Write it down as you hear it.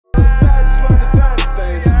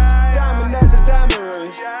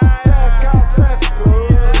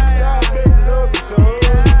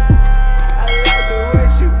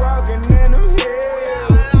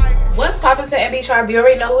tribe, you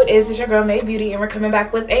already know who it is. It's your girl MaevëxBeauty, and we're coming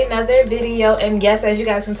back with another video. And yes, as you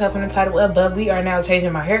guys can tell from the title above, we are now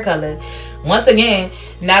changing my hair color once again,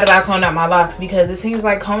 now that I combed out my locks, because it seems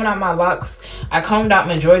like combing out my locks, I combed out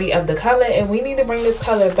majority of the color, and we need to bring this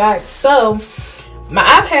color back. So my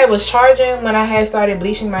iPad was charging when I had started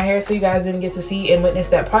bleaching my hair, so you guys didn't get to see and witness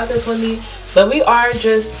that process with me. But we are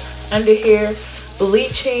just under here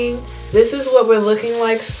bleaching. This is what we're looking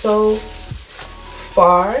like so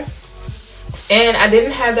far. And I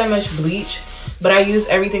didn't have that much bleach, but I used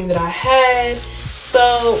everything that I had.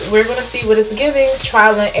 So we're gonna see what it's giving,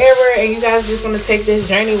 trial and error, and you guys just gonna take this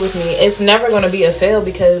journey with me. It's never gonna be a fail,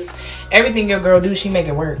 because everything your girl do, she make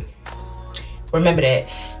it work. Remember that.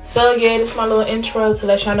 So yeah, this is my little intro to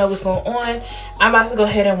let y'all know what's going on. I'm about to go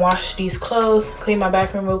ahead and wash these clothes, clean my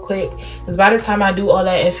bathroom real quick, because by the time I do all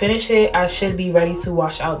that and finish it, I should be ready to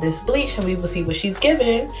wash out this bleach, and we will see what she's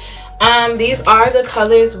giving. These are the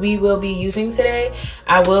colors we will be using today.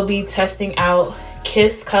 I will be testing out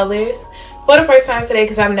Kiss colors for the first time today,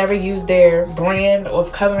 because I've never used their brand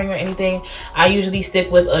of coloring or anything. I usually stick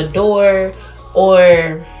with Adore,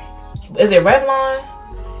 or is it Revlon?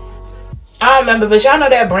 I don't remember, but y'all know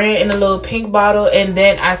that brand in the little pink bottle. And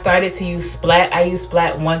then I started to use Splat. I used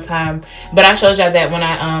Splat one time, but I showed y'all that when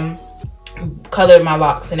I colored my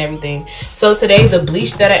locks and everything. So today, the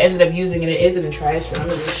bleach that I ended up using, and it is in the trash, but I'm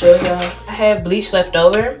gonna just show y'all. I had bleach left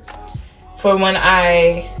over for when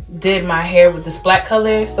I did my hair with the Splat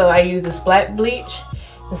color, so I used the Splat bleach,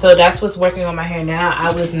 and so that's what's working on my hair now.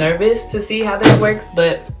 I was nervous to see how that works,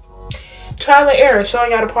 but trial and error, showing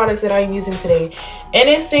y'all the products that I'm using today. And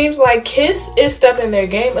it seems like Kiss is stepping their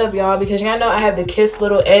game up, y'all, because y'all know I have the Kiss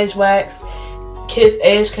little edge wax, Kiss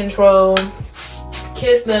edge control.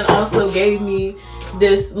 Kiss then also gave me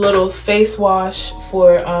this little face wash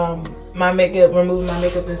for my makeup, removing my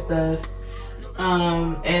makeup and stuff,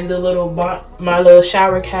 and the little my little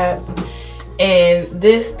shower cap. And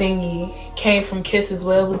this thingy came from Kiss as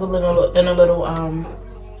well. It was a little in a little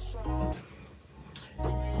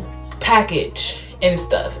package and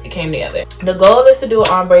stuff. It came together. The goal is to do an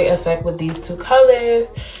ombre effect with these two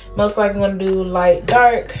colors. Most likely I'm gonna do light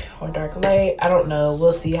dark or dark light. I don't know,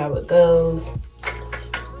 we'll see how it goes.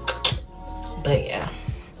 But yeah,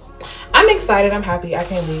 I'm excited, I'm happy, I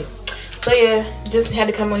can't wait. So yeah, just had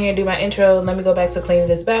to come on here and do my intro. Let me go back to cleaning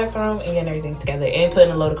this bathroom and getting everything together and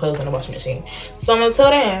putting a load of clothes in the washing machine. So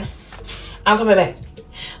until then, I'm coming back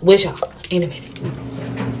with y'all in a minute.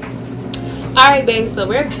 Alright babes, so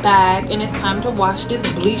we're back and it's time to wash this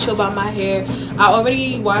bleach about my hair. I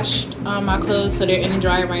already washed my clothes, so they're in the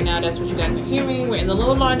dryer right now. That's what you guys are hearing. We're in the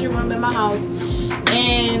little laundry room in my house,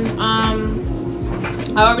 and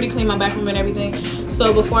I already cleaned my bathroom and everything.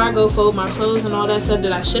 So before I go fold my clothes and all that stuff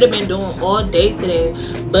that I should have been doing all day today,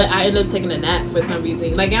 but I ended up taking a nap for some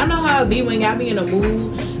reason. Like, y'all know how it be when y'all be in a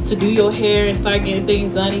mood to do your hair and start getting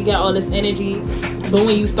things done. You got all this energy, but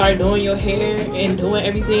when you start doing your hair and doing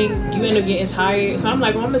everything, you end up getting tired. So I'm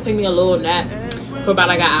like, well, I'm gonna take me a little nap for about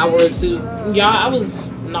like an hour or two. Y'all, I was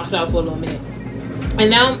knocked out for a little minute, and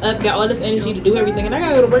now I'm up, got all this energy to do everything, and I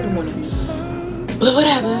gotta go to work in the morning. But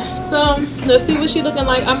whatever. So let's see what she looking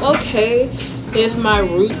like. I'm okay if my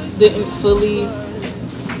roots didn't fully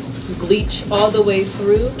bleach all the way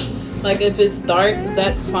through. Like, if it's dark,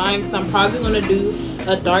 that's fine, because I'm probably gonna do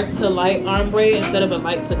a dark to light ombre instead of a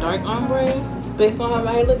light to dark ombre based on how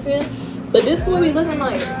my hair looks in. But this is what we looking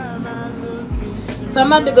like. So I'm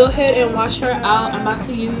about to go ahead and wash her out. I'm about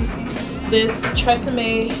to use this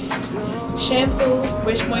Tresemme shampoo,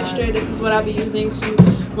 Rich Moisture. This is what I'll be using to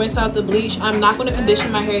rinse out the bleach. I'm not going to condition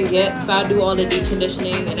my hair yet, because I'll do all the deep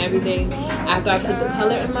conditioning and everything after I put the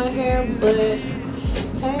color in my hair. But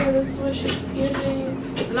hey, this is what she's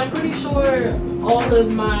giving. And I'm pretty sure all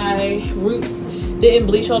of my roots didn't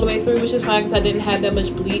bleach all the way through, which is fine, because I didn't have that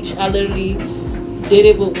much bleach. I literally did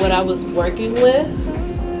it with what I was working with.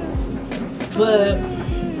 But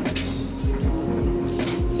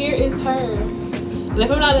here is her. And if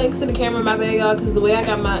I'm not next to the camera, my bad, y'all, because the way I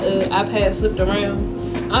got my iPad flipped around,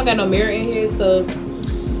 I don't got no mirror in here, so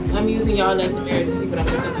I'm using y'all as a mirror to see what I'm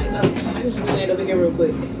looking like. Oh, I can just stand over here real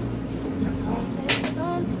quick.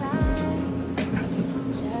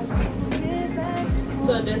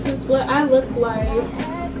 So this is what I look like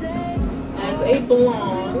as a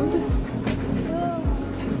blonde.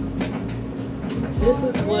 This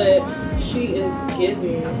is what she is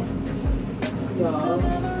giving, y'all.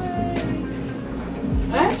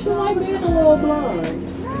 I actually like being a little blonde.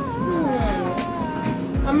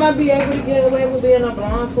 I might be able to get away with being a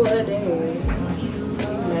blonde for a day. You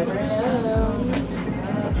never know.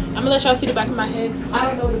 I'm gonna let y'all see the back of my head. I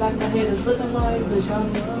don't know what the back of my head is looking like, but y'all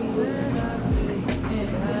can see it.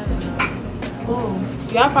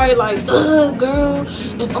 Y'all probably like, ugh, girl,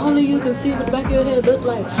 if only you can see what the back of your head look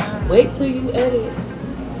like. Wait till you edit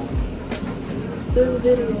this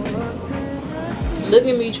video. Look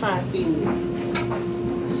at me trying to feed you.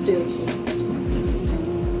 Still cute.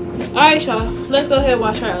 Alright, y'all. Let's go ahead and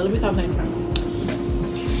wash her out. Let me stop playing.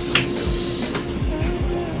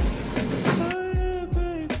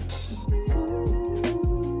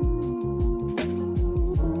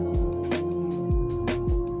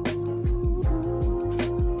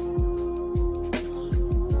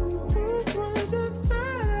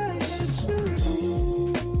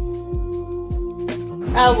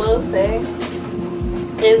 I will say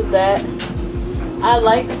is that I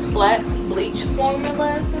like Splat's bleach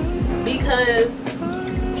formula because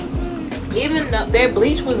even though their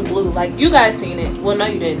bleach was blue, like you guys seen it. Well, no,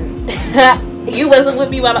 you didn't. You wasn't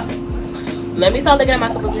with me while let me stop looking at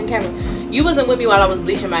myself on the camera. You wasn't with me while I was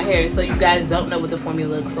bleaching my hair, so you guys don't know what the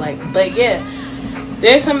formula looks like. But yeah,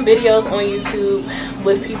 there's some videos on YouTube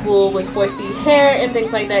with people with 4C hair and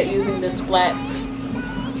things like that using the Splat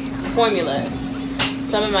formula.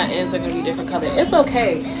 Some of my ends are going to be different color. It's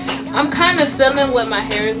okay. I'm kind of feeling what my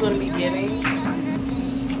hair is going to be giving.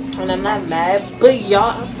 And I'm not mad. But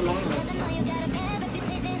y'all, I'm blonde.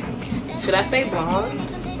 Should I stay blonde?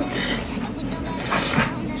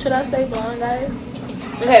 Should I stay blonde, guys?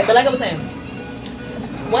 Okay, but like I was saying,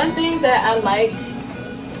 one thing that I like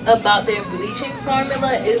about their bleaching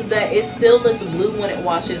formula is that it still looks blue when it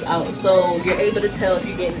washes out. So you're able to tell if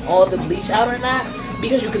you're getting all the bleach out or not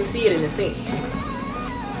because you can see it in the sink.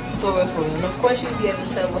 For real, for real. And of course you'll be able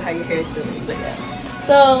to tell how your hair is feeling. But yeah.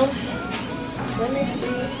 So let me see.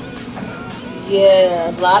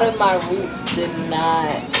 Yeah, a lot of my roots did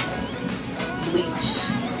not bleach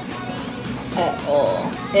at all.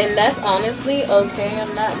 And that's honestly okay.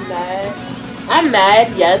 I'm not mad. I'm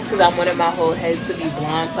mad, yes, because I wanted my whole head to be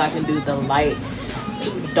blonde so I can do the light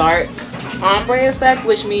to dark ombre effect,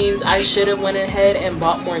 which means I should have went ahead and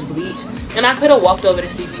bought more bleach. And I could have walked over to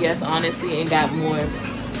CVS honestly and got more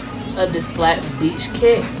of the Splat bleach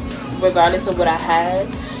kit regardless of what I had.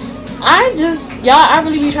 I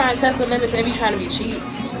really be trying to test the limits and be trying to be cheap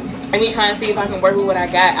and be trying to see if I can work with what I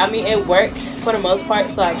got. I mean, it worked for the most part,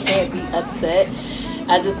 so I can't be upset.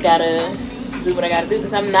 I just gotta do what I gotta do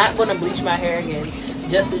because I'm not gonna bleach my hair again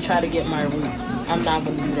just to try to get my roots. I'm not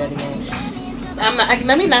gonna do that again.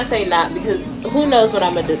 Let me not say not, because who knows what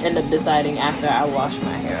I'm gonna end up deciding after I wash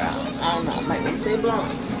my hair out. I don't know. I might want to stay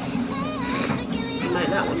blonde. Might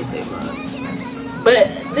not want to stay blonde, but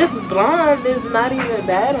this blonde is not even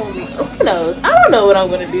bad on me. Who knows? I don't know what I'm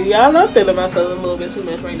gonna do, y'all. I'm feeling myself a little bit too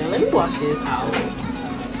much right now. Let me wash this out.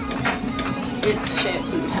 It's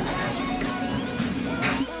shampoo time.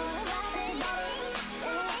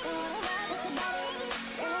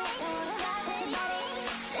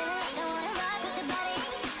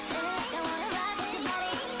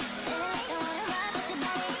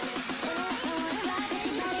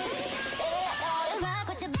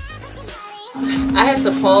 I had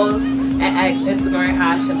to pause and ask Instagram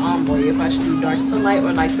how I should ombre, if I should do dark to light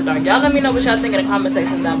or light to dark. Y'all let me know what y'all think in the comment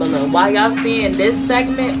section down below. While y'all seeing this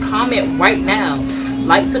segment, comment right now.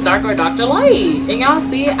 Light to dark or dark to light. And y'all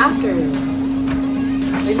see it after.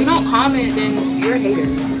 If you don't comment, then you're a hater.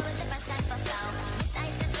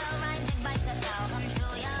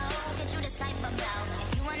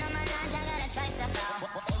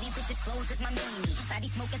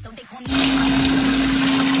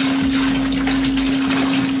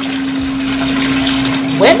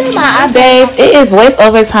 When am I babes? It is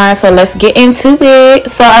voiceover time, so let's get into it.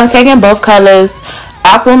 So I'm taking both colors,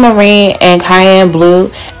 aquamarine and cayenne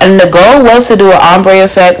blue, and the goal was to do an ombre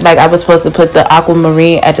effect. Like I was supposed to put the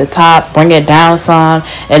aquamarine at the top, bring it down some,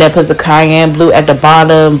 and then put the cayenne blue at the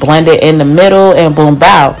bottom, blend it in the middle, and boom,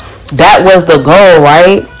 bow. That was the goal,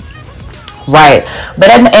 right? Right, but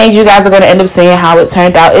at the end you guys are going to end up seeing how it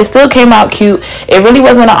turned out. It still came out cute. It really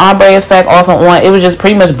wasn't an ombre effect off and on. It was just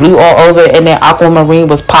pretty much blue all over, and then aquamarine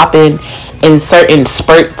was popping in certain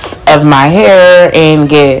spurts of my hair.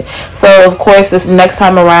 And yeah, so of course this next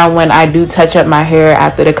time around when I do touch up my hair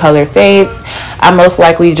after the color fades, I'm most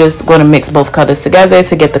likely just going to mix both colors together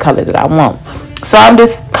to get the color that I want. So I'm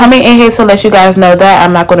just coming in here to let you guys know that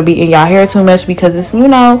I'm not going to be in y'all hair too much because it's, you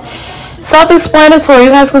know, self-explanatory. You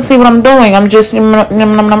guys can see what I'm doing. I'm just no.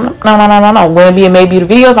 Wouldn't be a MaevëBeauty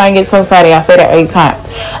video if I didn't get so excited. I say that every time.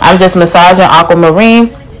 I'm just massaging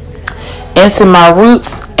aquamarine into my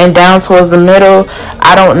roots and down towards the middle.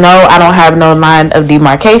 I don't know. I don't have no line of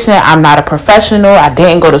demarcation. I'm not a professional. I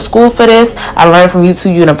didn't go to school for this. I learned from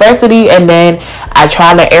YouTube University, and then I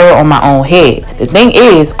tried to error on my own head. The thing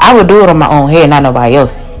is, I would do it on my own head, not nobody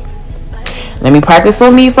else's. Let me practice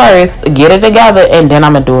on me first, get it together, and then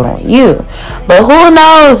I'm gonna do it on you. But who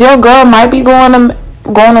knows? Your girl might be going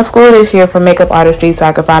to school this year for makeup artistry, so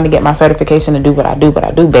I could finally get my certification to do what I do,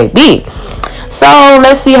 baby. So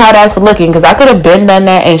let's see how that's looking, because I could have been done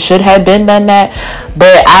that and should have been done that,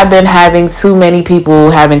 but I've been having too many people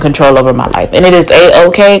having control over my life, and it is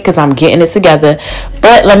a-okay because I'm getting it together.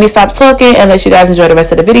 But let me stop talking and let you guys enjoy the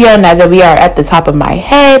rest of the video. Now that we are at the top of my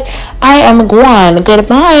head, I am going.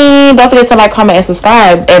 Goodbye. Don't forget to like, comment, and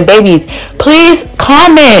subscribe. And babies, please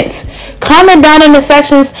comment down in the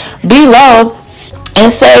sections below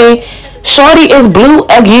and say shorty is blue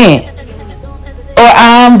again, or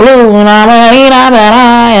I'm blue and I'm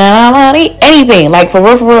anything, like for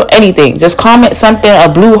real, anything. Just comment something, a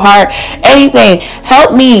blue heart, anything.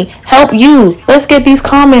 Help me, help you. Let's get these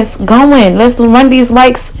comments going. Let's run these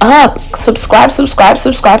likes up. Subscribe. We're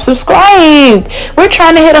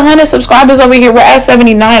trying to hit 100 subscribers over here. We're at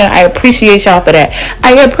 79, and I appreciate y'all for that.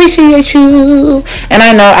 I appreciate you, and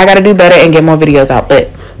I know I gotta do better and get more videos out, but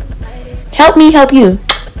help me help you.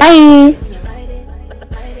 Bye.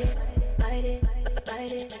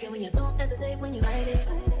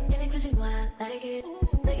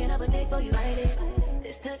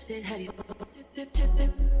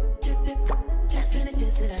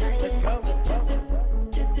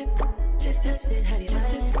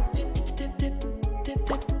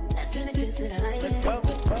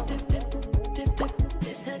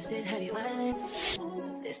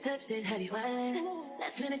 Have you wildin'?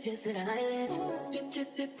 Last minute trips to the islands. Drip,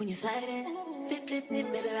 drip, drip when you sliding. Flip, flip,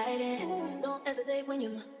 flip, baby, ride it. Don't hesitate when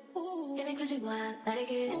you get it 'cause you want, like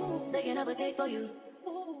it. Taking up a date for you.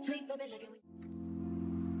 Sweet baby, like it.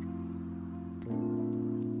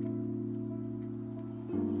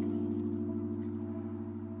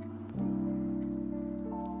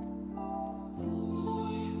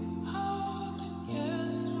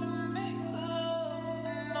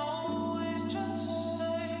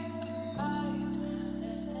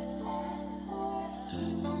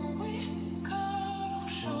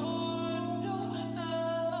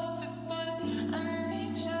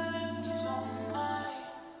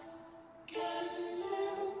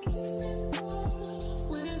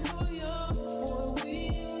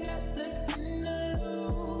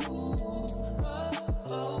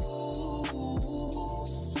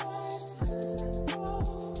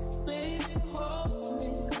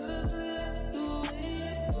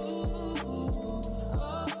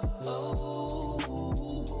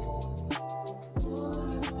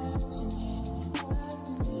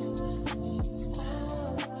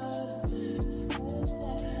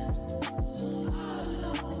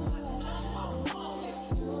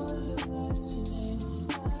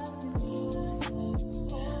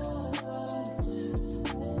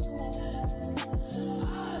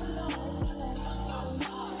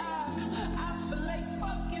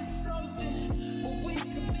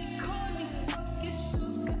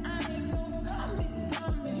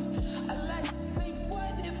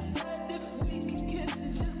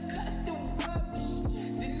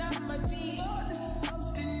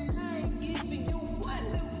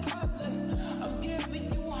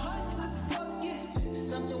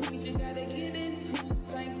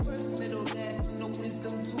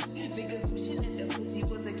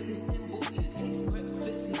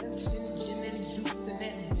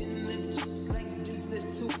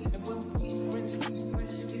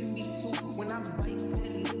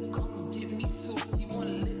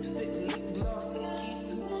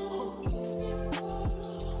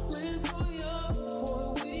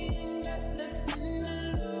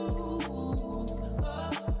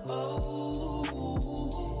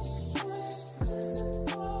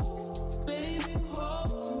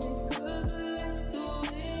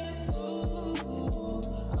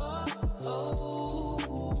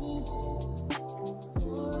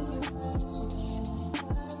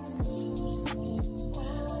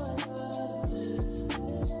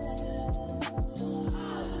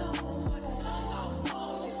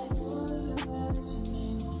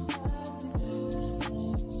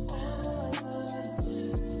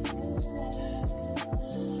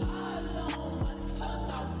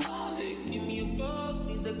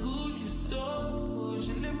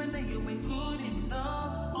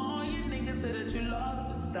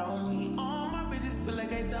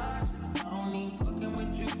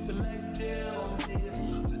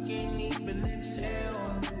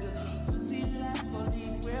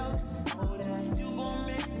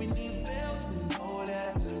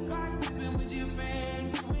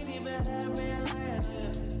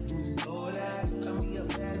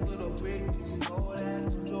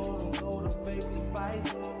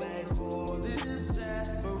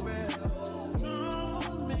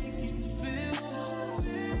 Make you feel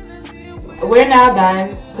we're now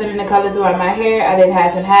done putting the color throughout my hair. I did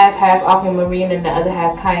half and half aquamarine and the other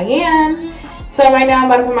half cayenne. So right now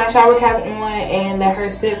I'm about to put my shower cap on and let her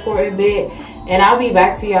sit for a bit. And I'll be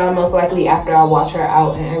back to y'all most likely after I wash her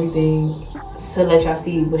out and everything to let y'all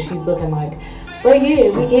see what she's looking like. But yeah,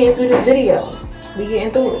 we getting through this video. We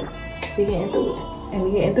getting through it. We getting through it. And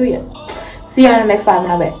we getting through it. See y'all in the next vlog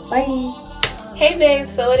when I'm back. Bye. Hey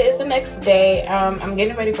babes, so it is the next day. I'm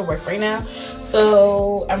getting ready for work right now.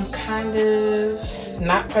 So I'm kind of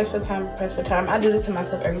not pressed for time. I do this to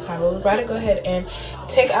myself every time. But we're about to go ahead and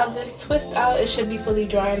take out this twist out. It should be fully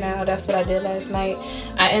dry now. That's what I did last night.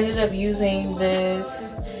 I ended up using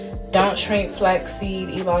this Don't Shrink Flaxseed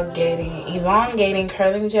Elongating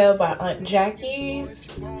Curling Gel by Aunt Jackie's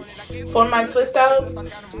for my twist out.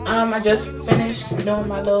 I just finished doing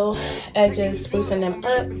my little edges, sprucing them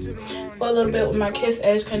up for a little bit with my Kiss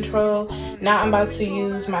Edge Control. Now I'm about to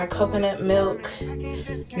use my coconut milk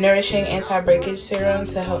nourishing anti-breakage serum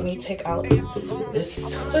to help me take out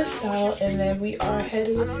this twist out, and then we are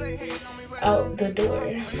headed out the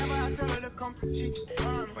door.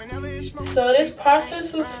 So this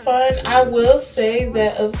process was fun. I will say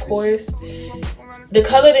that, of course, the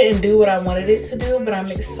color didn't do what I wanted it to do, but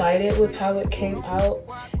I'm excited with how it came out.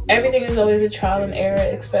 Everything is always a trial and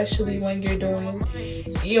error, especially when you're doing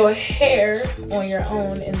your hair on your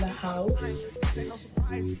own in the house.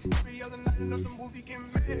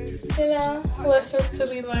 You know, lessons to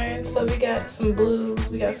be learned. So we got some blues,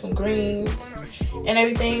 we got some greens and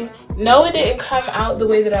everything. No, it didn't come out the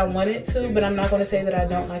way that I wanted to, but I'm not going to say that I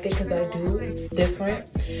don't like it, because I do. It's different.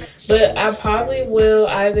 But I probably will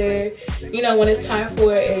either, you know, when it's time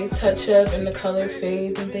for a touch up and the color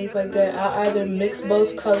fades and things like that, I'll either mix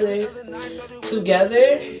both colors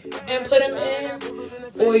together and put them in,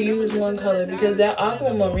 or use one color, because that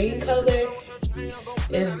aquamarine color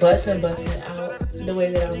is busting out the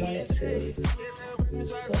way that I want it to.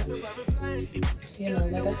 So, you know,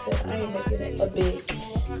 like I said, I ain't making it a big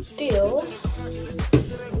deal.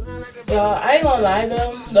 Y'all, I ain't gonna lie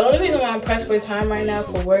though, the only reason why I'm pressed for time right now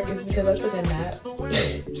for work is because I took a nap.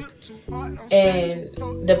 And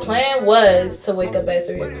the plan was to wake up at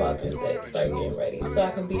 3 o'clock instead, start getting ready, so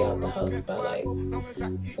I can be out the house by like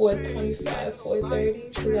 4:25, 4:30,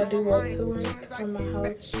 because I do walk to work from my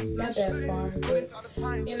house. Not that far,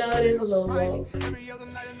 but you know, it is a little walk.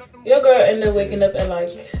 Your girl ended up waking up at like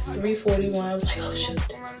 3:41. I was like, oh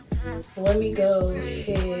shoot, let me go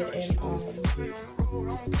ahead and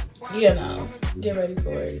you know, get ready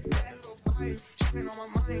for it.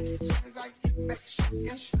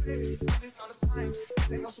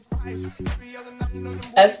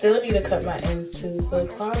 I still need to cut my ends too, so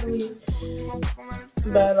probably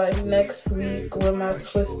by like next week when my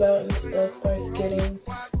twist out and stuff starts getting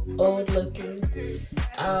old looking,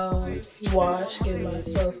 I'll wash, give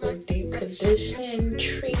myself a deep condition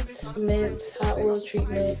treatment, hot oil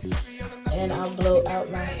treatment, and I'll blow out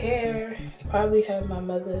my hair. Probably have my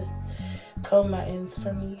mother comb my ends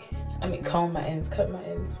for me. I mean, cut my ends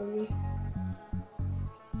for me.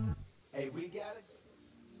 Hey, we got it.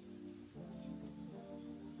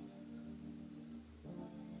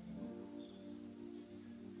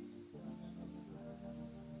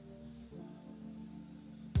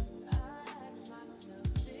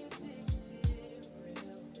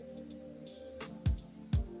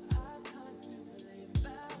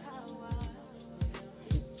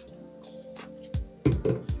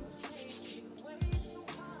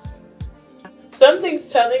 Something's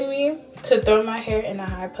telling me to throw my hair in a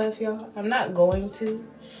high puff, y'all. I'm not going to.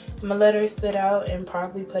 I'm gonna let her sit out and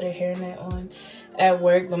probably put a hairnet on at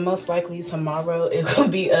work, but most likely tomorrow it will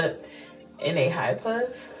be up in a high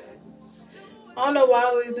puff. I don't know why I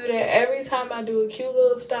always do that every time I do a cute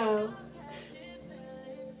little style.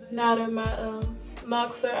 Now that my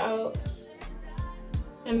locks are out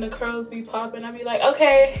and the curls be popping, I be like,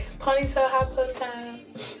 okay, ponytail high puff time.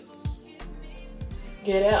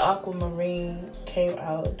 Yeah, that aquamarine came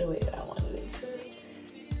out the way that I wanted it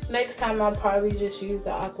to. Next time I'll probably just use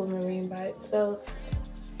the aquamarine by itself.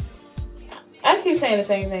 I keep saying the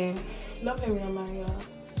same thing. Don't pay me no mind, y'all.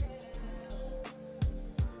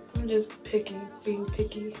 I'm just being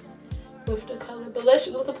picky with the color. But let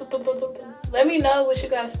me know what you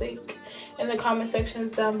guys think in the comment sections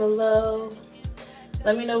down below.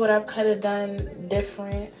 Let me know what I could have done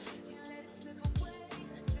different.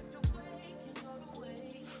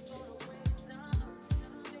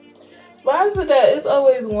 Why is it that it's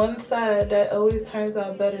always one side that always turns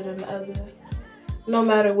out better than the other? No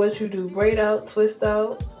matter what you do, braid out, twist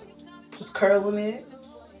out, just curling it,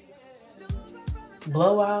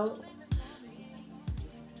 blow out.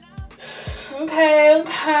 Okay,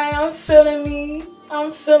 I'm feeling me.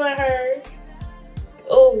 I'm feeling her.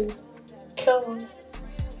 Oh, kill him.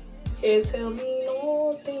 Can't tell me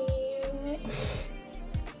nothing.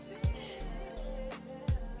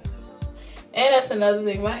 And that's another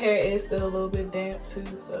thing. My hair is still a little bit damp too,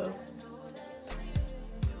 so.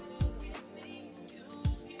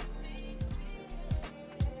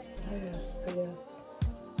 Yeah.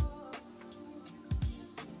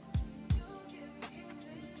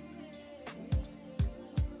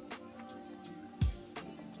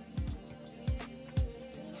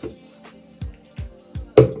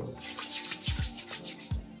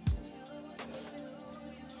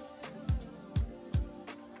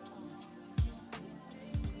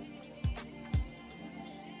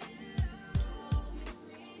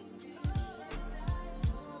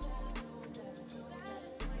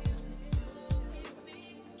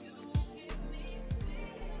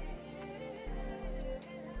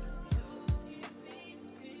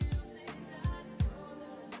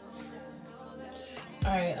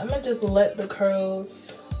 Alright, I'm gonna just let the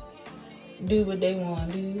curls do what they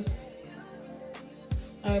want to do.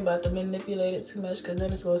 I ain't about to manipulate it too much because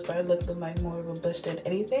then it's gonna start looking like more of a bush than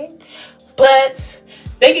anything. But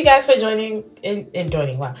thank you guys for joining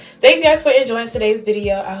wow. Thank you guys for enjoying today's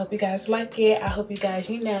video. I hope you guys like it. I hope you guys,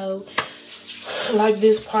 you know, like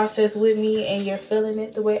this process with me and you're feeling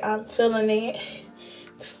it the way I'm feeling it.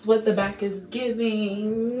 This is what the back is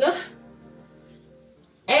giving.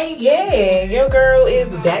 And yeah, your girl is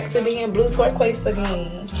back to being blue turquoise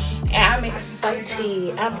again. And I'm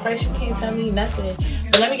excited. I'm pressed. You can't tell me nothing.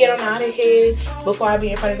 But let me get on out of here before I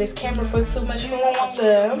be in front of this camera for too much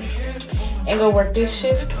longer. And go work this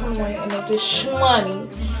shift and make this money.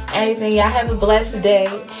 Anything. Y'all have a blessed day.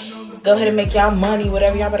 Go ahead and make y'all money.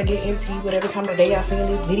 Whatever y'all better get into. Whatever time of day y'all seeing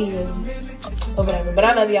this video. Or whatever. But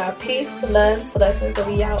I love y'all. Peace, love, blessings. So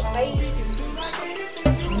we out. Bye.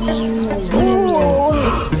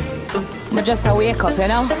 I just wake up, you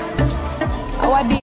know.